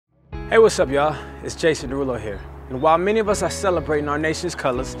Hey, what's up, y'all? It's Jason Derulo here. And while many of us are celebrating our nation's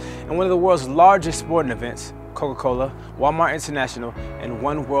colors in one of the world's largest sporting events, Coca-Cola, Walmart International, and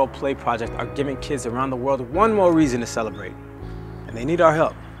One World Play Project are giving kids around the world one more reason to celebrate. And they need our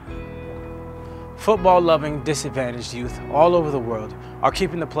help. Football-loving, disadvantaged youth all over the world are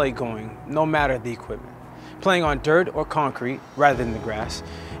keeping the play going, no matter the equipment. Playing on dirt or concrete rather than the grass,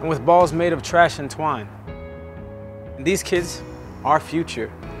 and with balls made of trash and twine. And these kids, our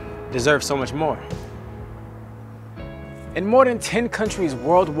future, deserve so much more. In more than 10 countries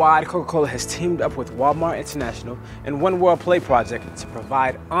worldwide, Coca-Cola has teamed up with Walmart International and One World Play Project to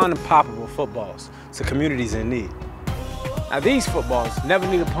provide unpoppable footballs to communities in need. Now these footballs never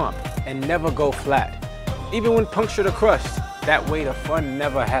need a pump and never go flat. Even when punctured or crushed, that way the fun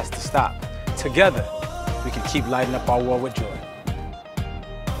never has to stop. Together, we can keep lighting up our world with joy.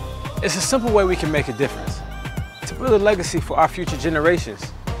 It's a simple way we can make a difference. To build a legacy for our future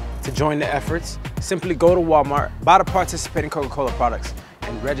generations. To join the efforts, simply go to Walmart, buy the participating Coca-Cola products,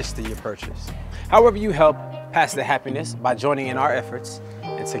 and register your purchase. However you help, pass the happiness by joining in our efforts,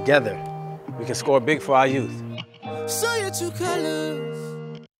 and together, we can score big for our youth. Show your true colors.